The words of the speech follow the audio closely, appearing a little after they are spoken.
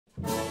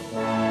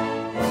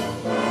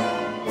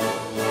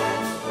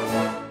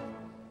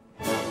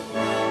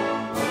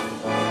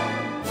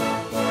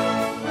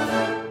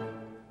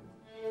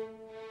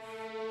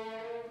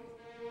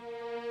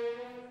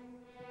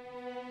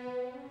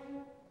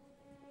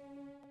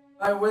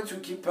My way to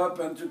keep up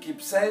and to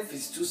keep safe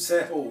is to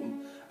stay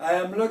home. I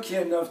am lucky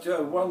enough to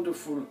have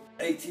wonderful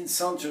 18th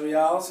century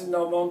house in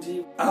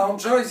Normandy. I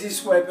enjoy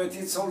this way, but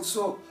it's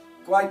also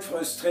quite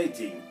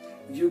frustrating.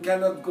 You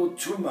cannot go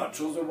too much,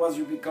 otherwise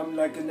you become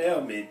like an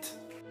hermit.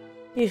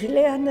 Ich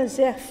lerne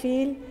sehr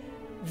viel,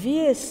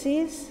 wie es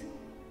ist,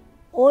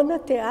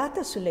 ohne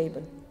Theater zu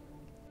leben.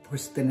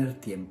 Pues tener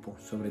tiempo,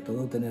 sobre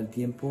todo tener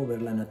tiempo,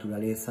 ver la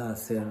naturaleza,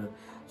 hacer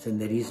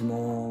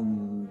senderismo,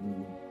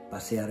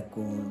 pasear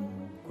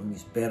con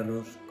mis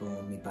perros,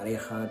 con mi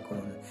pareja,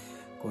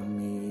 con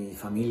mi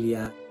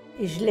familia.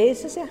 Ich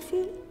lese sehr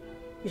viel,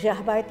 ich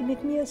arbeite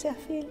mit mir sehr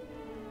viel,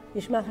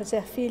 ich mache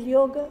sehr viel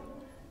Yoga,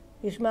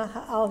 ich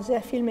mache auch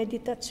sehr viel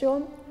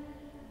Meditation,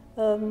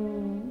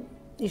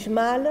 ich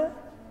male,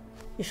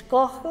 ich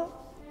koche,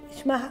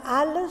 ich mache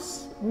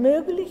alles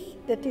möglich,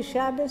 dass ich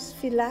habe es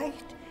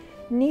vielleicht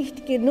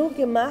nicht genug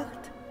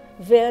gemacht,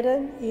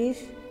 während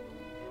ich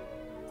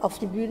auf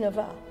die Bühne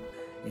war.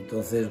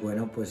 Entonces,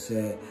 bueno, pues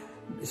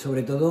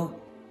sobre todo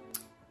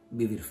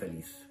vivir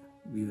feliz,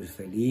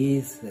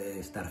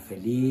 estar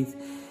feliz,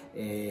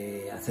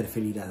 hacer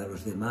feliz a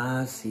los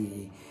demás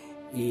y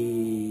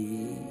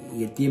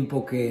el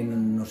tiempo que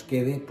nos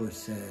quede,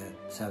 pues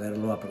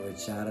saberlo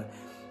aprovechar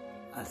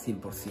al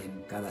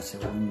 100%, cada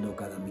segundo,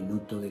 cada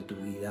minuto de tu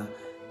vida,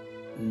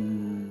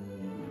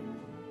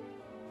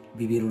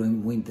 vivirlo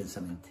muy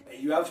intensamente.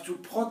 You have to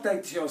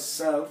protect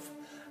yourself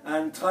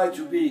and try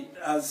to be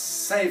as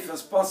safe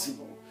as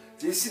possible.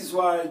 This is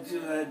why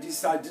I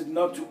decided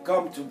not to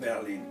come to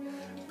Berlin.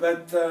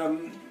 But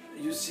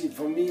you see,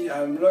 for me,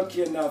 I'm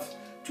lucky enough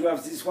to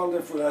have this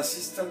wonderful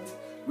assistant,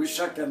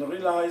 which I can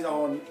rely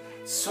on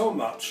so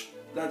much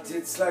that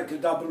it's like a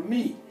double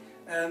me.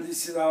 And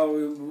this is how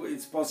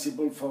it's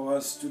possible for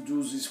us to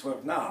do this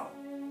work now.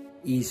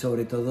 Y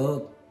sobre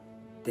todo,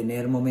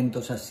 tener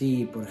momentos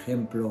así, por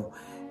ejemplo,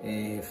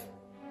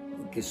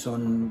 que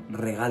son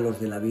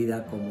regalos de la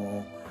vida,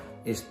 como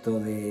esto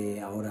de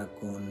ahora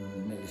con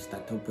el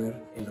Staatsballett,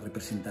 el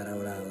representar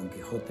ahora a Don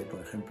Quijote, por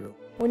ejemplo.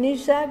 Und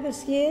ich sage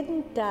es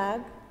jeden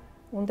Tag,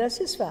 und das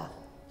ist wahr,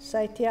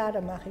 seit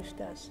Jahren mache ich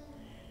das.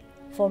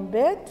 Vom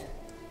Bett,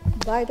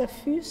 beide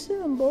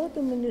Füße am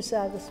Boden, und ich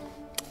sage es,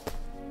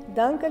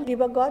 danke,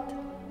 lieber Gott,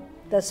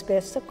 das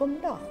Beste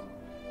kommt noch.